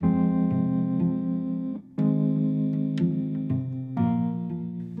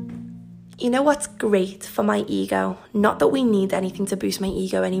you know what's great for my ego? Not that we need anything to boost my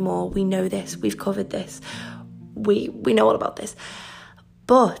ego anymore. We know this. We've covered this. We know all about this.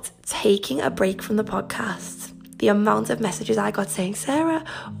 But taking a break from the podcast, the amount of messages I got saying, Sarah,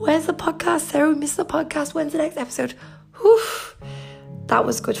 where's the podcast? Sarah, we missed the podcast. When's the next episode? Whew. That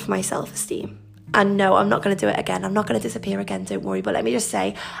was good for my self-esteem. And no, I'm not going to do it again. I'm not going to disappear again. Don't worry. But let me just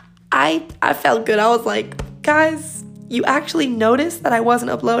say, I felt good. I was like, guys, you actually noticed that I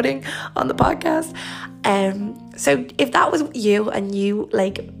wasn't uploading on the podcast. So if that was you and you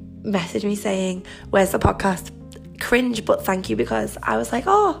messaged me saying, where's the podcast? Cringe, but thank you, because I was like,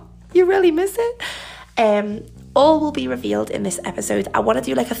 oh, you really miss it. All will be revealed in this episode. I want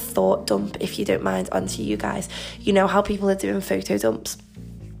to do a thought dump, if you don't mind, onto you guys. You know how people are doing photo dumps?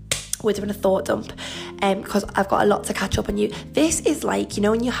 We're doing a thought dump because I've got a lot to catch up on you. This is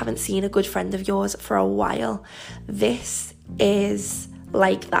when you haven't seen a good friend of yours for a while. This is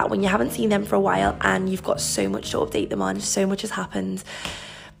like that, when you haven't seen them for a while and you've got so much to update them on, so much has happened,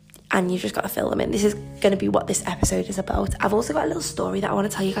 and you've just got to fill them in. This is going to be what this episode is about. I've also got a little story that I want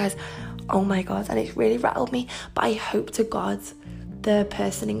to tell you guys. Oh my God, and it really rattled me, but I hope to God the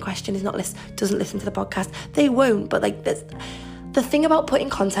person in question doesn't listen to the podcast. They won't, but the thing about putting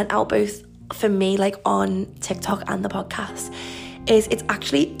content out, both for me on TikTok and the podcast, is it's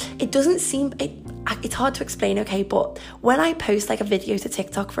hard to explain, okay, but when I post a video to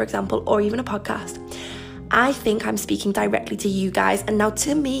TikTok, for example, or even a podcast, I think I'm speaking directly to you guys. And now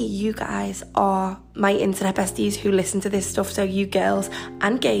to me, you guys are my internet besties who listen to this stuff. So you girls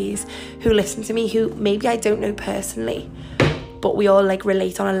and gays who listen to me, who maybe I don't know personally, but we all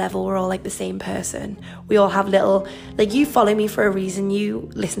relate on a level. We're all the same person. We all have little, you follow me for a reason.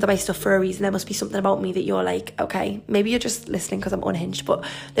 You listen to my stuff for a reason. There must be something about me that you're okay, maybe you're just listening because I'm unhinged, but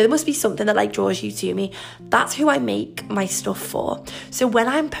there must be something that draws you to me. That's who I make my stuff for. So when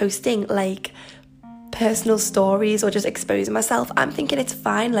I'm posting personal stories or just exposing myself, I'm thinking it's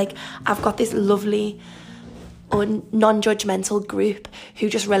fine. I've got this lovely non-judgmental group who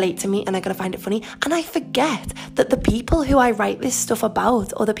just relate to me and are going to find it funny. And I forget that the people who I write this stuff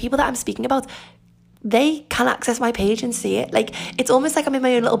about, or the people that I'm speaking about, they can access my page and see it. It's almost I'm in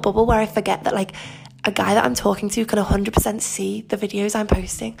my own little bubble where I forget that a guy that I'm talking to can 100% see the videos I'm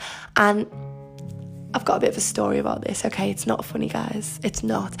posting. And I've got a bit of a story about this, okay? It's not funny, guys. It's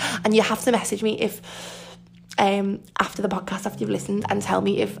not. And you have to message me if after the podcast, after you've listened, and tell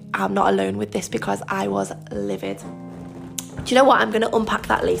me if I'm not alone with this, because I was livid. Do you know what? I'm going to unpack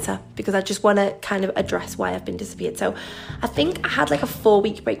that later, because I just want to kind of address why I've been disappeared. So I think I had a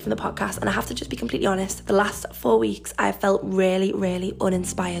 4-week break from the podcast, and I have to just be completely honest. The last 4 weeks, I felt really, really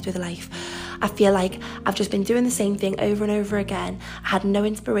uninspired with life. I feel I've just been doing the same thing over and over again. I had no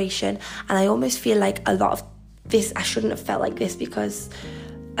inspiration, and I almost feel a lot of this, I shouldn't have felt like this, because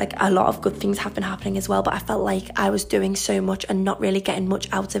a lot of good things have been happening as well, but I felt I was doing so much and not really getting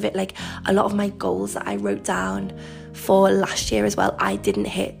much out of it. A lot of my goals that I wrote down for last year as well, I didn't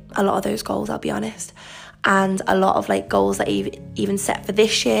hit a lot of those goals, I'll be honest. And a lot of goals that I even set for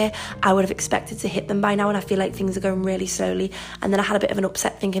this year, I would have expected to hit them by now, and I feel things are going really slowly. And then I had a bit of an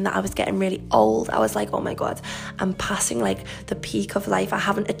upset thinking that I was getting really old. I was oh my God, I'm passing the peak of life. I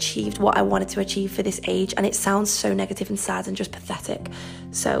haven't achieved what I wanted to achieve for this age, and it sounds so negative and sad and just pathetic.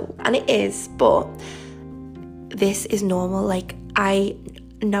 So, and it is, but this is normal. I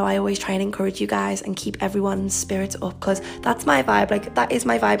know I always try and encourage you guys and keep everyone's spirits up, because that's my vibe. That is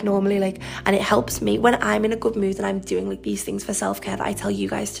my vibe normally, and it helps me when I'm in a good mood and I'm doing these things for self-care that I tell you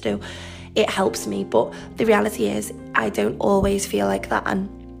guys to do. It helps me, but the reality is I don't always feel like that, and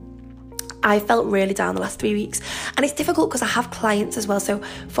I felt really down the last 3 weeks. And it's difficult because I have clients as well. So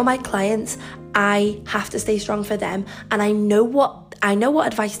for my clients, I have to stay strong for them, and I know what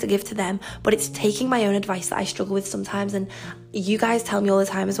advice to give to them, but it's taking my own advice that I struggle with sometimes. And you guys tell me all the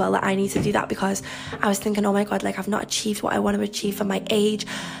time as well that I need to do that, because I was thinking, oh my God, I've not achieved what I want to achieve for my age.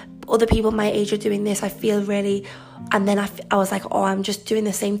 Other people my age are doing this. I feel really, and then I was oh, I'm just doing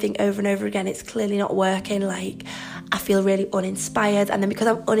the same thing over and over again. It's clearly not working. I feel really uninspired. And then because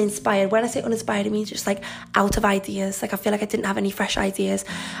I'm uninspired, when I say uninspired, it means just out of ideas. I feel I didn't have any fresh ideas.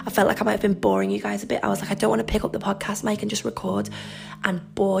 I felt I might have been boring you guys a bit. I was I don't want to pick up the podcast mic and just record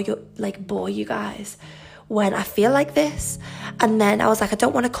and bore you guys when I feel like this. And then I was I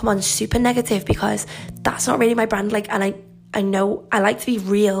don't want to come on super negative, because that's not really my brand. And I know I like to be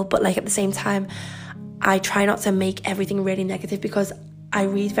real, but at the same time, I try not to make everything really negative, because I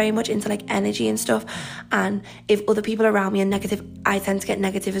read very much into energy and stuff, and if other people around me are negative, I tend to get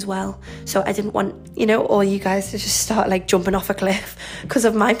negative as well. So I didn't want, all you guys to just start jumping off a cliff because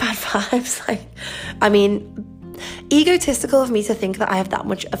of my bad vibes. I mean, egotistical of me to think that I have that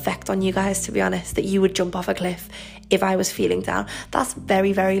much effect on you guys, to be honest, that you would jump off a cliff if I was feeling down. That's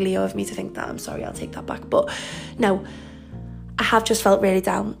very, very Leo of me to think that. I'm sorry, I'll take that back. But no, I have just felt really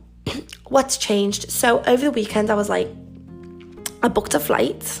down. What's changed? So over the weekend, I was like, I booked a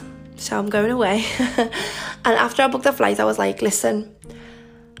flight, so I'm going away. And after I booked the flight, I was like, listen,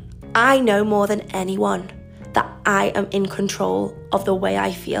 I know more than anyone that I am in control of the way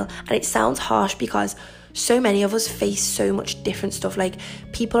I feel. And it sounds harsh because so many of us face so much different stuff. Like,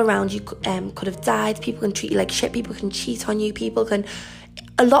 people around you could have died, people can treat you like shit, people can cheat on you, people can...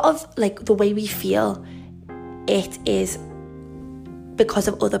 A lot of, like, the way we feel, it is because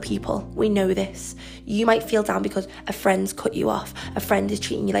of other people. We know this. You might feel down because a friend's cut you off, a friend is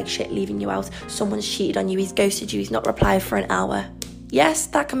treating you like shit, leaving you out, someone's cheated on you, he's ghosted you, he's not replied for an hour. Yes,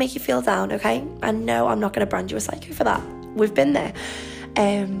 that can make you feel down, okay? And no, I'm not going to brand you a psycho for that. We've been there.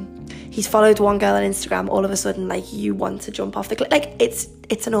 He's followed one girl on Instagram, all of a sudden, like, you want to jump off the cliff. Like, it's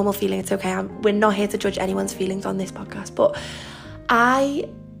a normal feeling, it's okay. We're not here to judge anyone's feelings on this podcast, but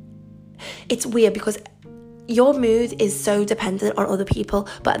it's weird because your mood is so dependent on other people,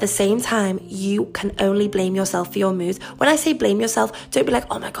 but at the same time, you can only blame yourself for your mood. When I say blame yourself, don't be like,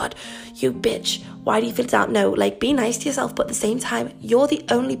 oh my God, you bitch, why do you feel down? No, like, be nice to yourself, but at the same time, you're the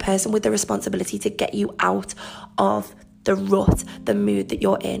only person with the responsibility to get you out of the rut, the mood that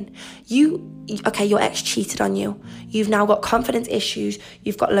you're in. Okay, your ex cheated on you. You've now got confidence issues.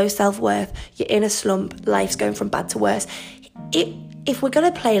 You've got low self-worth. You're in a slump. Life's going from bad to worse. If we're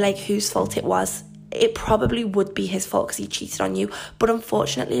going to play like whose fault it was, it probably would be his fault because he cheated on you. But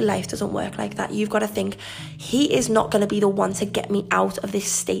unfortunately, life doesn't work like that. You've got to think, he is not going to be the one to get me out of this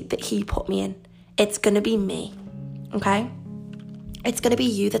state that he put me in. It's going to be me, okay? It's going to be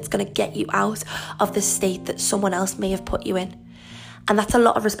you that's going to get you out of the state that someone else may have put you in. And that's a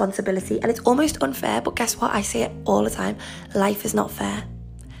lot of responsibility. And it's almost unfair, but guess what? I say it all the time. Life is not fair.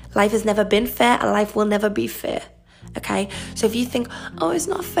 Life has never been fair, and life will never be fair. Okay, so if you think, oh, it's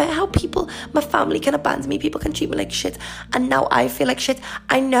not fair how my family can abandon me, people can treat me like shit, and now I feel like shit,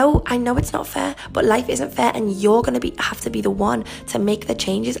 I know it's not fair, but life isn't fair, and you're gonna have to be the one to make the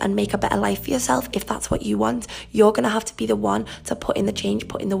changes and make a better life for yourself. If that's what you want, you're gonna have to be the one to put in the change,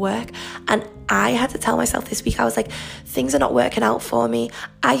 put in the work. And I had to tell myself this week, I was like, things are not working out for me,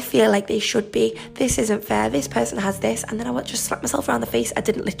 I feel like they should be, this isn't fair, this person has this, and then I would just slap myself around the face. I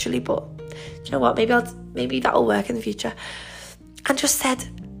didn't literally, but do you know what, maybe that'll work in the future. And just said,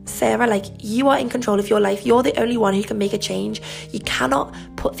 Sarah, like, you are in control of your life. You're the only one who can make a change. You cannot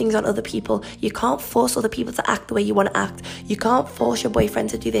put things on other people. You can't force other people to act the way you want to act. You can't force your boyfriend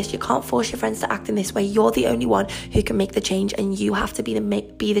to do this. You can't force your friends to act in this way. You're the only one who can make the change, and you have to be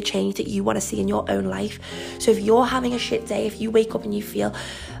the change that you want to see in your own life. So if you're having a shit day, if you wake up and you feel,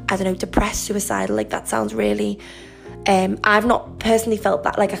 I don't know, depressed, suicidal, like, that sounds really... I've not personally felt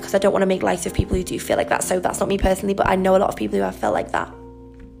that, like, because I don't want to make light of people who do feel like that, so that's not me personally, but I know a lot of people who have felt like that.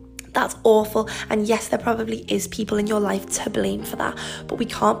 That's awful, and yes, there probably is people in your life to blame for that, but we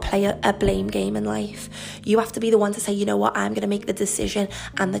can't play a blame game in life. You have to be the one to say, you know what, I'm going to make the decision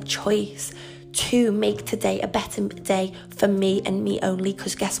and the choice to make today a better day for me and me only,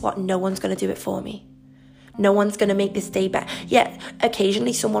 because guess what, no one's going to do it for me. No one's going to make this day better. Yeah,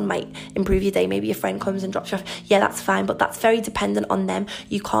 occasionally someone might improve your day. Maybe your friend comes and drops you off. Yeah, that's fine, but that's very dependent on them.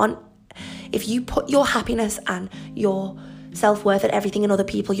 You can't... If you put your happiness and your self-worth and everything in other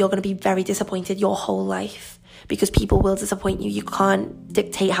people, you're going to be very disappointed your whole life, because people will disappoint you. You can't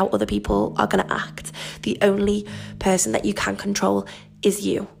dictate how other people are going to act. The only person that you can control is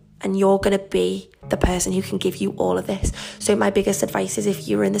you. And you're going to be the person who can give you all of this. So my biggest advice is, if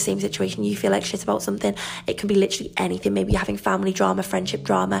you're in the same situation, you feel like shit about something, it can be literally anything. Maybe you're having family drama, friendship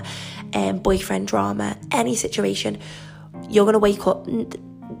drama, boyfriend drama, any situation. You're going to wake up,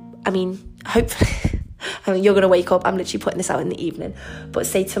 hopefully, you're going to wake up, I'm literally putting this out in the evening, but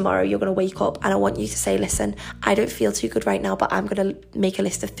say tomorrow you're going to wake up and I want you to say, listen, I don't feel too good right now, but I'm going to make a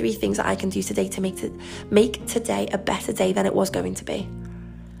list of 3 things that I can do today to make today a better day than it was going to be.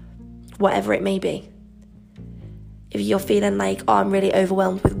 Whatever it may be. If you're feeling like, oh, I'm really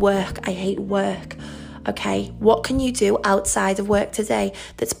overwhelmed with work, I hate work, okay, what can you do outside of work today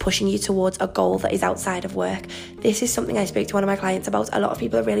that's pushing you towards a goal that is outside of work? This is something I spoke to one of my clients about. A lot of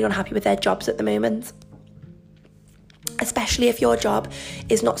people are really unhappy with their jobs at the moment, especially if your job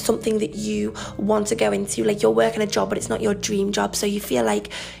is not something that you want to go into. Like, you're working a job, but it's not your dream job, so you feel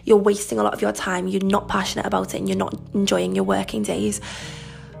like you're wasting a lot of your time, you're not passionate about it, and you're not enjoying your working days.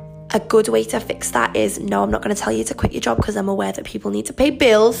 A good way to fix that is, no, I'm not going to tell you to quit your job, because I'm aware that people need to pay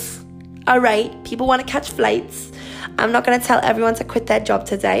bills. All right, people want to catch flights. I'm not going to tell everyone to quit their job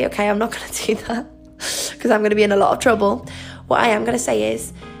today, okay? I'm not going to do that. because I'm going to be in a lot of trouble. What I am going to say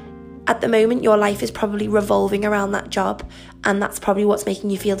is, at the moment, your life is probably revolving around that job, and that's probably what's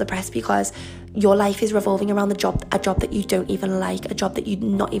making you feel depressed, because your life is revolving around a job that you don't even like, a job that you're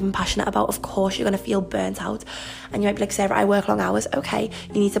not even passionate about. Of course, you're going to feel burnt out, and you might be like, Sarah, I work long hours. Okay,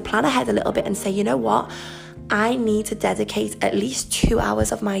 you need to plan ahead a little bit and say, you know what? I need to dedicate at least 2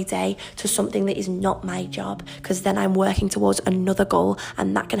 hours of my day to something that is not my job, because then I'm working towards another goal,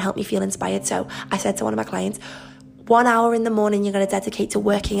 and that can help me feel inspired. So I said to one of my clients, 1 hour in the morning you're going to dedicate to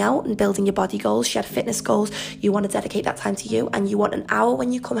working out and building your body goals. She had fitness goals. You want to dedicate that time to you, and you want an hour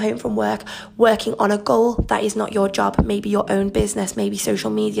when you come home from work working on a goal that is not your job, maybe your own business, maybe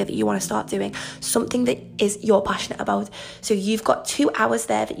social media that you want to start doing, something that is you're passionate about. So you've got 2 hours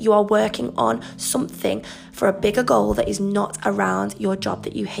there that you are working on something for a bigger goal that is not around your job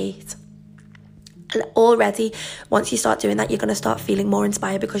that you hate. And already, once you start doing that, you're going to start feeling more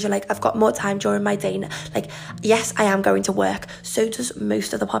inspired, because you're like, I've got more time during my day. Like, yes, I am going to work. So does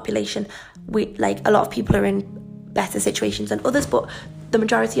most of the population. A lot of people are in better situations than others, but the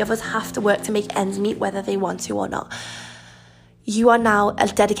majority of us have to work to make ends meet, whether they want to or not. You are now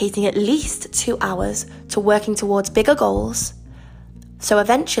dedicating at least 2 hours to working towards bigger goals. So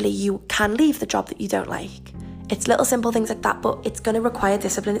eventually you can leave the job that you don't like. It's little simple things like that, but it's going to require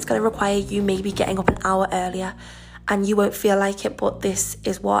discipline. It's going to require you maybe getting up an hour earlier, and you won't feel like it, but this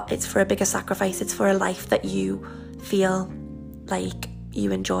is what, it's for a bigger sacrifice. It's for a life that you feel like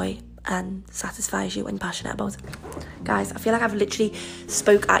you enjoy and satisfies you and passionate about. Guys, I feel like I've literally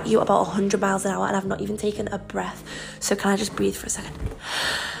spoke at you about 100 miles an hour and I've not even taken a breath. So can I just breathe for a second?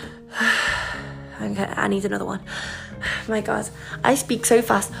 Okay, I need another one. My God, I speak so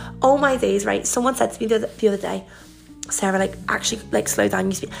fast. Oh my days, right? Someone said to me the other day, Sarah, actually slow down.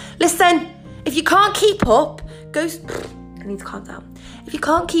 You speak. Listen, if you can't keep up, go. I need to calm down. If you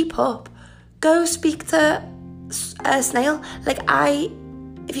can't keep up, go speak to a snail.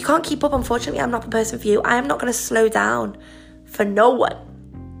 If you can't keep up, unfortunately, I'm not the person for you. I am not going to slow down for no one.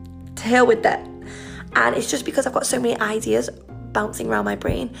 To hell with that. And it's just because I've got so many ideas bouncing around my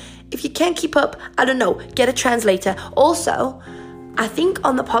brain. If you can't keep up, I don't know, get a translator. Also, I think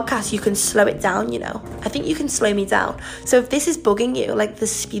on the podcast you can slow it down, I think you can slow me down. So if this is bugging you, like the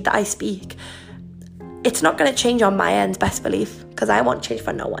speed that I speak, it's not going to change on my end, best believe, because I won't change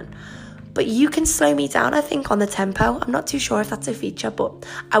for no one. But you can slow me down, I think, on the tempo. I'm not too sure if that's a feature, but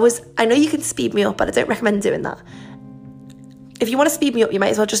I know you can speed me up, but I don't recommend doing that. If you want to speed me up, you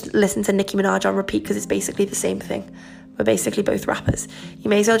might as well just listen to Nicki Minaj on repeat, because it's basically the same thing. We're basically both rappers. You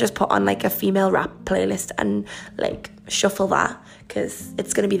may as well just put on a female rap playlist and shuffle that, because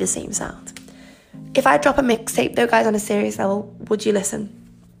it's going to be the same sound. If I drop a mixtape though, guys, on a serious level, would you listen?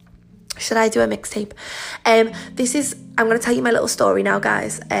 Should I do a mixtape? I'm going to tell you my little story now,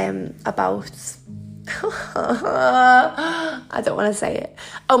 guys, about... I don't want to say it.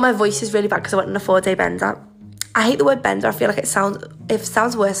 Oh, my voice is really bad because I went on a 4-day bender. I hate the word bender. I feel like it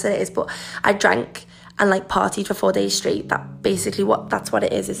sounds worse than it is, but I drank and partied for 4 days straight. That's what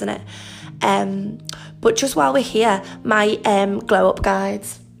it is, isn't it? But just while we're here, my glow up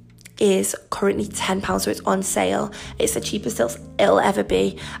guides is currently £10, so it's on sale. It's the cheapest it'll ever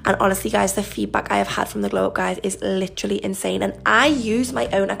be, and honestly, guys, the feedback I have had from the glow up guide is literally insane. And I use my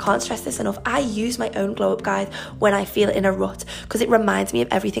own, I can't stress this enough, I use my own glow up guide when I feel in a rut, because it reminds me of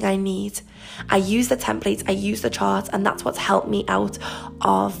everything I need. I use the templates, I use the charts, and that's what's helped me out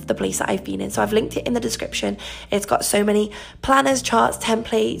of the place that I've been in. So I've linked it in the description. It's got so many planners, charts,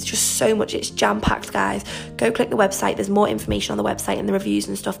 templates, just so much. It's jam-packed, guys. Go click the website. There's more information on the website and the reviews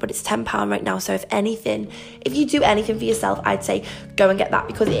and stuff, but it's £10 right now. So if you do anything for yourself, I'd say go and get that,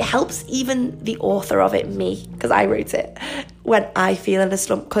 because it helps even the author of it, me, because I wrote it, when I feel in a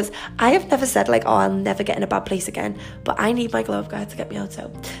slump, because I have never said I'll never get in a bad place again, but I need my glow up guide to get me out.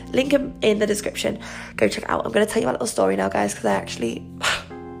 So link in the description, go check it out. I'm going to tell you my little story now, guys, because I actually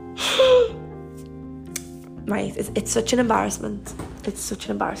it's such an embarrassment.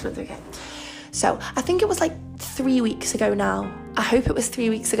 Okay, so I think it was 3 weeks ago now. I hope it was 3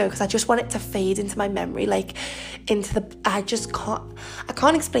 weeks ago, because I just want it to fade into my memory, I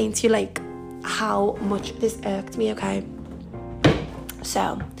can't explain to you how much this irked me. Okay,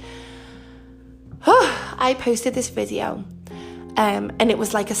 so I posted this video, and it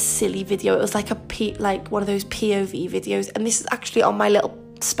was a silly video. It was one of those POV videos, and this is actually on my little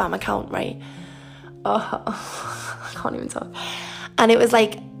spam account, right? Oh, I can't even talk. And it was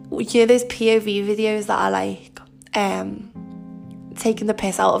those POV videos that are taking the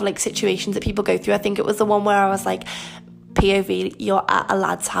piss out of situations that people go through. I think it was the one where I was POV, you're at a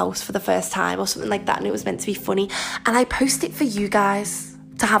lad's house for the first time or something like that, and it was meant to be funny, and I post it for you guys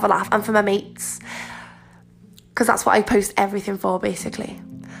to have a laugh and for my mates, because that's what I post everything for, basically.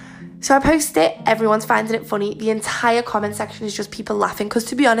 So I post it, everyone's finding it funny. The entire comment section is just people laughing, because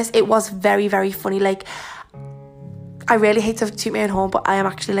to be honest, it was very, very funny. Like, I really hate to toot my own horn, but I am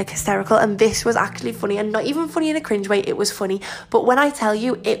actually like hysterical, and this was actually funny, and not even funny in a cringe way. It was funny, but when I tell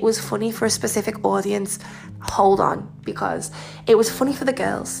you it was funny for a specific audience, hold on, because it was funny for the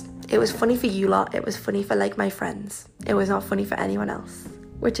girls, it was funny for you lot, it was funny for like my friends, it was not funny for anyone else,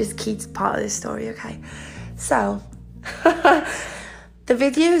 which is key part of this story. Okay, so the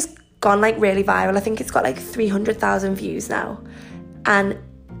video's gone like really viral. I think it's got like 300,000 views now, and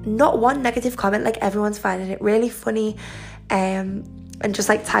not one negative comment. Like, everyone's finding it really funny, and just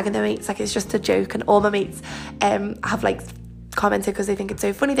like tagging their mates like it's just a joke, and all my mates have like commented because they think it's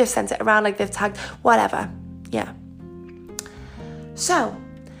so funny. They've sent it around, like they've tagged, whatever. Yeah, so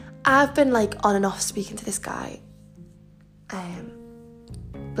I've been like on and off speaking to this guy,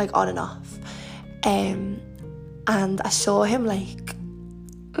 like on and off, and I saw him like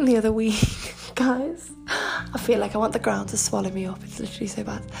the other week. Guys, I feel like I want the ground to swallow me up. It's literally so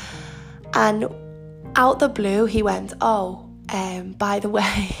bad. And out the blue, he went, oh, by the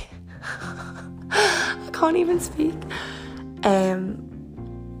way, I can't even speak.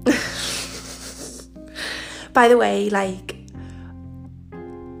 By the way, like,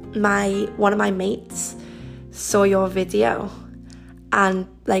 one of my mates saw your video and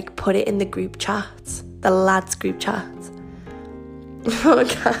like put it in the group chat, the lads group chat. Oh,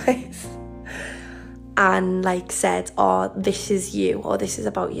 guys. And like said, oh, this is you, or this is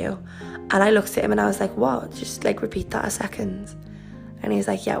about you. And I looked at him and I was like, what? Just like repeat that a second. And he was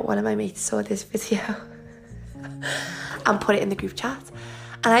like, yeah, one of my mates saw this video and put it in the group chat.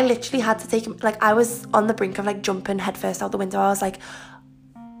 And I literally had to take him, like, I was on the brink of like jumping headfirst out the window. I was like,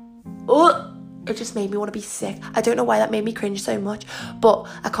 oh, it just made me want to be sick. I don't know why that made me cringe so much, but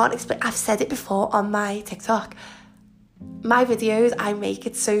I can't explain. I've said it before on my TikTok. My videos I make,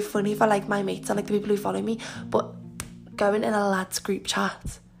 it's so funny for like my mates and like the people who follow me, but going in a lads group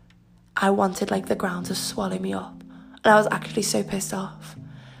chat, I wanted like the ground to swallow me up, and I was actually so pissed off.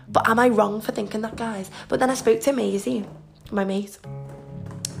 But am I wrong for thinking that, guys? But then I spoke to Maisie, my mate,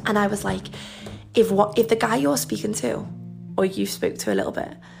 and I was like, if the guy you're speaking to, or you spoke to a little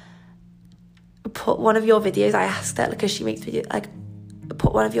bit, put one of your videos, I asked her, because she makes videos, like,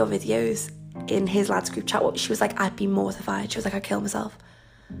 put one of your videos in his lads group chat. She was like, I'd be mortified. She was like, I'd kill myself.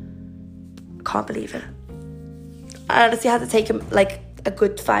 Can't believe it. I honestly had to take him like a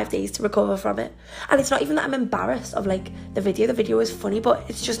good 5 days to recover from it. And it's not even that I'm embarrassed of like the video was funny, but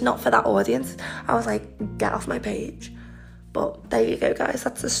it's just not for that audience. I was like, get off my page. But there you go, guys,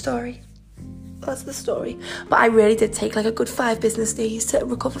 that's the story. But I really did take like a good 5 business days to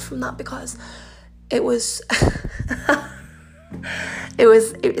recover from that, because it was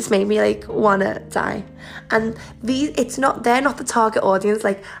it's made me like wanna die. And they're not the target audience.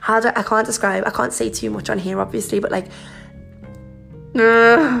 Like, I can't say too much on here, obviously, but like,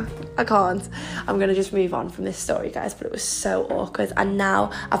 I can't. I'm gonna just move on from this story, guys. But it was so awkward, and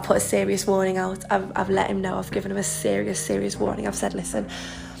now I've put a serious warning out. I've let him know. I've given him a serious warning. I've said, listen,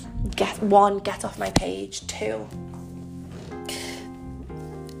 get off my page. 2,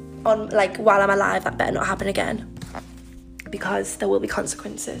 on like while I'm alive, that better not happen again, because there will be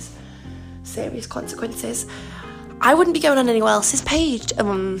consequences, serious consequences. I wouldn't be going on anyone else's page.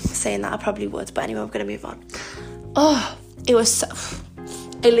 Saying that I probably would, but anyway, I'm gonna move on. Oh, it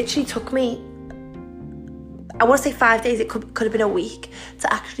literally took me, I want to say 5 days, it could have been a week,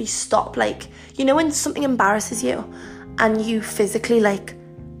 to actually stop. Like, you know when something embarrasses you and you physically, like,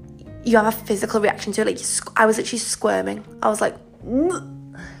 you have a physical reaction to it, like, I was literally squirming. I was like,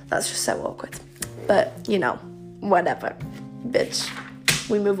 that's just so awkward. But, you know, whatever, bitch,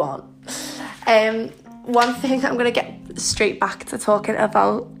 we move on. One thing, I'm going to get straight back to talking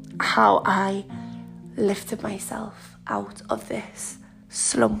about how I lifted myself out of this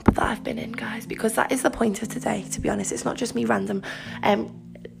slump that I've been in, guys, because that is the point of today, to be honest. It's not just me randomly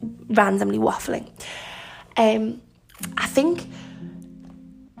waffling. I think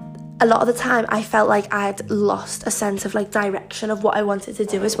a lot of the time I felt like I'd lost a sense of like direction of what I wanted to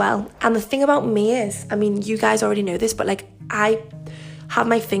do as well. And the thing about me is, I mean, you guys already know this, but like, I have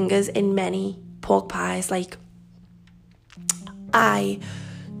my fingers in many pork pies. Like, I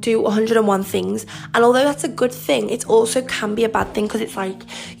do 101 things, and although that's a good thing, it also can be a bad thing, because it's like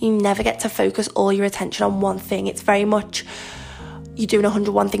you never get to focus all your attention on one thing. It's very much you're doing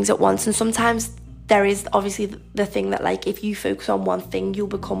 101 things at once, and sometimes there is obviously the thing that, like, if you focus on one thing, you'll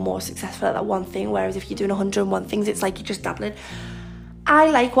become more successful at that one thing, whereas if you're doing 101 things, it's like you're just dabbling. I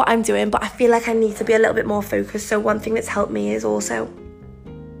like what I'm doing, but I feel like I need to be a little bit more focused. So one thing that's helped me is also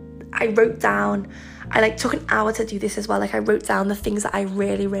I wrote down, I like took an hour to do this as well. Like I wrote down the things that I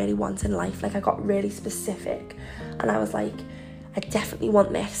really, really want in life. Like I got really specific and I was like, I definitely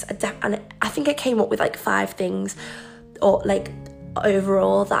want this. And I think I came up with like 5 things or like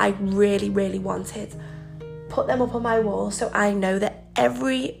overall that I really, really wanted. Put them up on my wall so I know that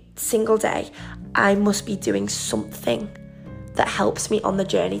every single day I must be doing something that helps me on the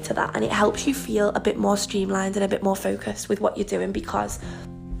journey to that, and it helps you feel a bit more streamlined and a bit more focused with what you're doing, because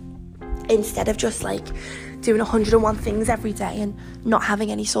instead of just like doing 101 things every day and not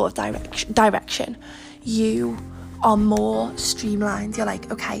having any sort of direction, you are more streamlined. You're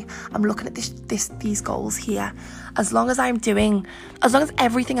like, okay, I'm looking at these goals here. As long as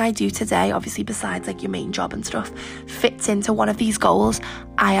everything I do today, obviously besides like your main job and stuff, fits into one of these goals,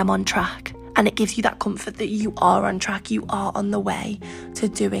 I am on track. And it gives you that comfort that you are on track, you are on the way to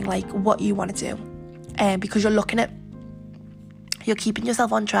doing like what you want to do. Because you're keeping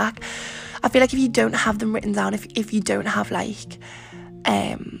yourself on track. I feel like if you don't have them written down, if you don't have like,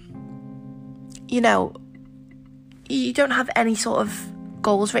 you don't have any sort of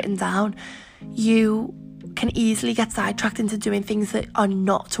goals written down, you can easily get sidetracked into doing things that are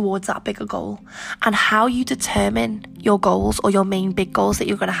not towards that bigger goal. And how you determine your goals or your main big goals that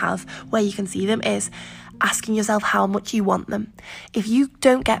you're going to have, where you can see them, is asking yourself how much you want them. If you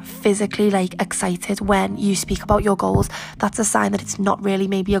don't get physically like excited when you speak about your goals, that's a sign that it's not really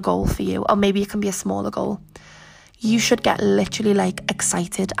maybe a goal for you, or maybe it can be a smaller goal. You should get literally like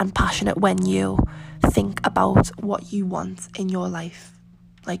excited and passionate when you think about what you want in your life.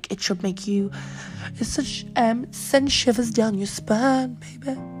 Like, it should make you, send shivers down your spine,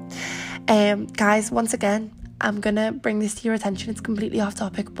 baby. Guys, once again, I'm gonna bring this to your attention. It's completely off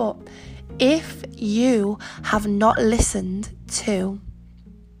topic, but if you have not listened to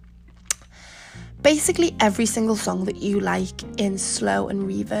basically every single song that you like in slow and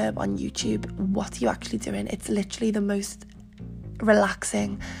reverb on YouTube, what are you actually doing? It's literally the most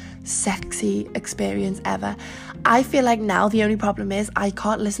relaxing, sexy experience ever. I feel like now the only problem is I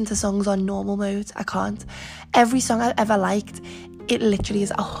can't listen to songs on normal mode. I can't. Every song I've ever liked, it literally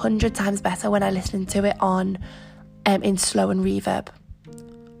is 100 times better when I listen to it on in slow and reverb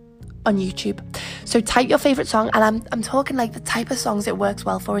on YouTube. So type your favourite song, and I'm talking like the type of songs it works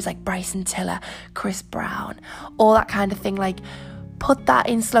well for is like Bryson Tiller, Chris Brown, all that kind of thing. Like, put that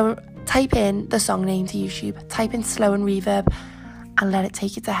in slow, type in the song name to YouTube, type in slow and reverb, and let it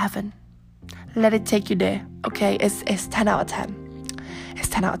take you to heaven. Let it take you there. Okay, it's 10 out of 10. It's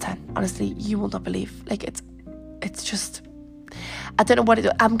 10 out of 10. Honestly, you will not believe. Like, it's just, I don't know what it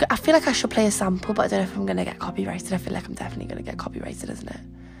is. I feel like I should play a sample, but I don't know if I'm gonna get copyrighted. I feel like I'm definitely gonna get copyrighted, isn't it?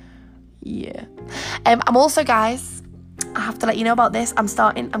 Yeah. I'm also, guys, I have to let you know about this. I'm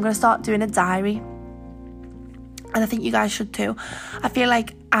gonna start doing a diary, and I think you guys should too. I feel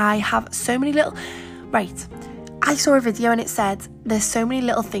like I have so many little, right, I saw a video and it said there's so many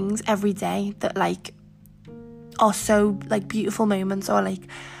little things every day that like are so like beautiful moments, or like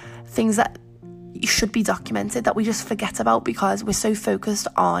things that should be documented, that we just forget about because we're so focused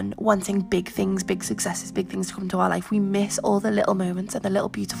on wanting big things, big successes, big things to come to our life. We miss all the little moments and the little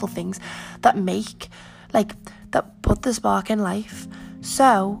beautiful things that that put the spark in life.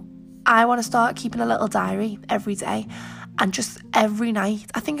 So I want to start keeping a little diary every day. And just every night,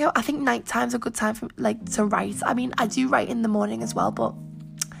 I think night time's a good time for like to write. I mean, I do write in the morning as well, but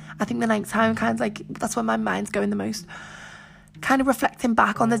I think the night time kind of like, that's when my mind's going the most. Kind of reflecting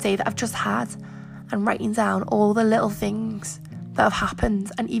back on the day that I've just had and writing down all the little things that have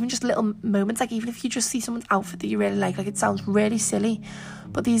happened, and even just little moments. Like, even if you just see someone's outfit that you really like it sounds really silly,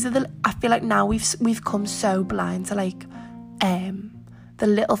 but these are I feel like now we've come so blind to like the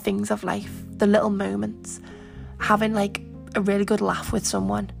little things of life, the little moments. Having like a really good laugh with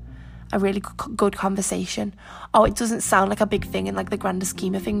someone, a really good conversation. Oh, it doesn't sound like a big thing in like the grander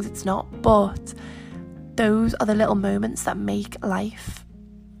scheme of things, it's not, but those are the little moments that make life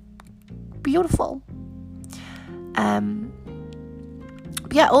beautiful. But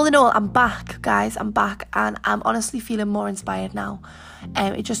yeah, all in all, I'm back, guys. I'm back, and I'm honestly feeling more inspired now.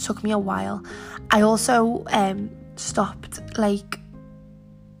 It just took me a while. I also stopped like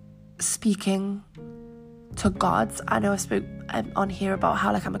speaking to God. I know I spoke on here about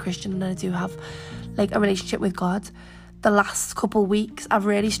how like I'm a Christian and I do have like a relationship with God. The last couple weeks I've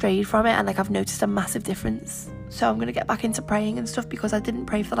really strayed from it, and like I've noticed a massive difference. So I'm gonna get back into praying and stuff, because I didn't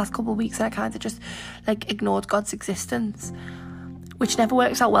pray for the last couple of weeks and I kind of just like ignored God's existence, which never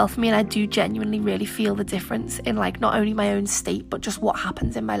works out well for me. And I do genuinely really feel the difference in like not only my own state but just what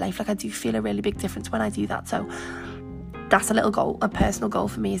happens in my life. Like, I do feel a really big difference when I do that. So that's a little goal, a personal goal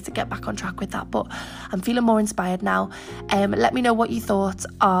for me, is to get back on track with that. But I'm feeling more inspired now. Let me know what you thought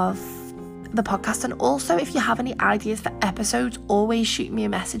of the podcast, and also if you have any ideas for episodes, always shoot me a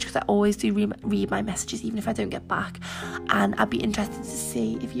message, because I always do read my messages even if I don't get back, and I'd be interested to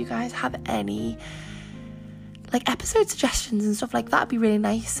see if you guys have any like episode suggestions and stuff like that. It'd be really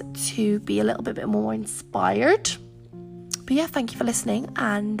nice to be a little bit more inspired. But yeah, thank you for listening,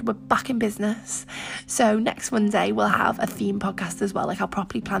 and we're back in business. So next Monday we'll have a theme podcast as well. Like, I'll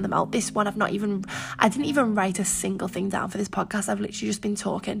properly plan them out. This one I didn't even write a single thing down for this podcast. I've literally just been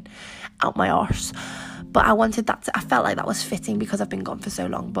talking out my arse. But I felt like that was fitting because I've been gone for so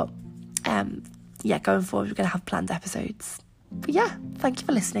long. But yeah, going forward we're going to have planned episodes. But yeah, thank you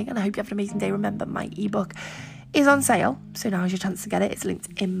for listening, and I hope you have an amazing day. Remember, my ebook is on sale, so now is your chance to get it. It's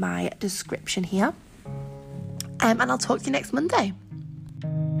linked in my description here. And I'll talk to you next Monday.